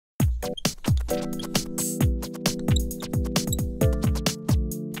Hi,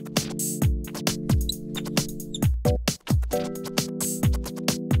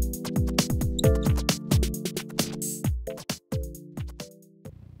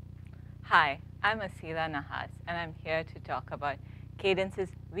 I'm Asila Nahas, and I'm here to talk about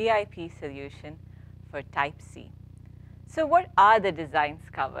Cadence's VIP solution for Type C. So what are the designs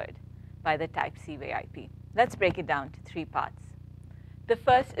covered by the Type C VIP? Let's break it down to three parts. The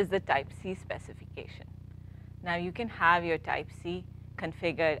first is the Type C specification. Now you can have your Type C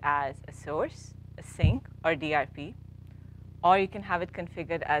configured as a source, a sink, or DRP, or you can have it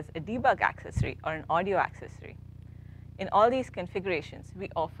configured as a debug accessory or an audio accessory. In all these configurations, we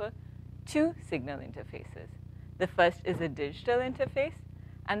offer two signal interfaces. The first is a digital interface,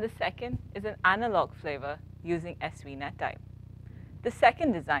 and the second is an analog flavor using SVNet type. The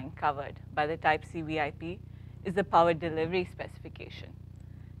second design covered by the Type C VIP is the power delivery specification.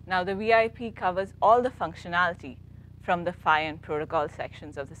 Now, the VIP covers all the functionality from the PHY and protocol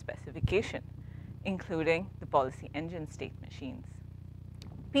sections of the specification, including the policy engine state machines.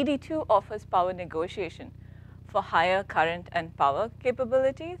 PD2 offers power negotiation for higher current and power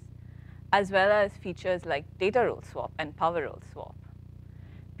capabilities, as well as features like data role swap and power role swap.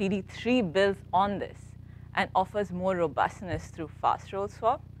 PD3 builds on this and offers more robustness through fast role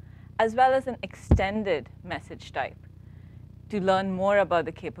swap, as well as an extended message type to learn more about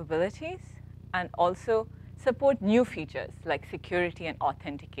the capabilities and also support new features like security and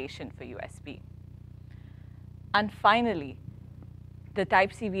authentication for USB. And finally, the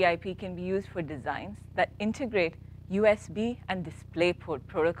Type C VIP can be used for designs that integrate USB and DisplayPort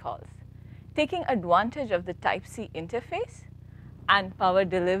protocols, taking advantage of the Type C interface and power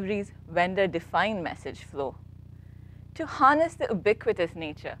delivery's vendor-defined message flow to harness the ubiquitous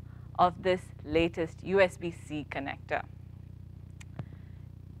nature of this latest USB-C connector.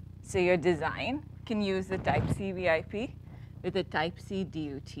 So your design can use the Type C VIP with a Type C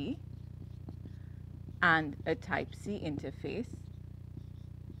DUT and a Type C interface,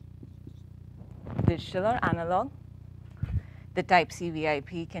 digital or analog. The Type C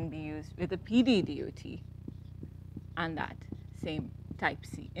VIP can be used with a PD DUT and that same Type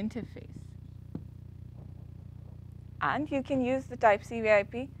C interface. And you can use the Type C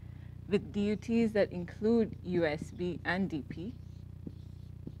VIP with DUTs that include USB and DP.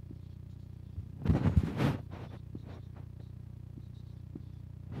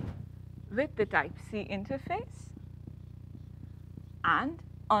 With the Type C interface. And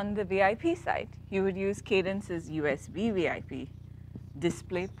on the VIP side, you would use Cadence's USB VIP,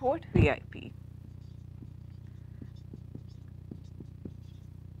 DisplayPort VIP.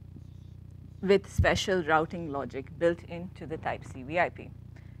 With special routing logic built into the Type C VIP.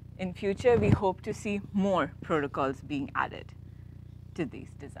 In future, we hope to see more protocols being added to these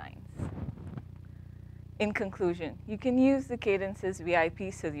designs. In conclusion, you can use the Cadence's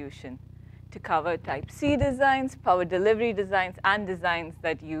VIP solution to cover Type C designs, power delivery designs, and designs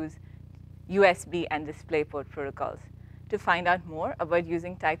that use USB and DisplayPort protocols. To find out more about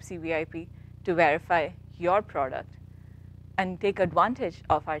using Type C VIP to verify your product and take advantage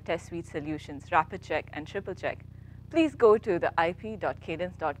of our test suite solutions, Rapid Check and Triple Check, please go to the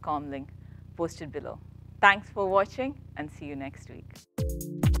ip.cadence.com link posted below. Thanks for watching, and see you next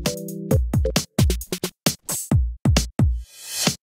week.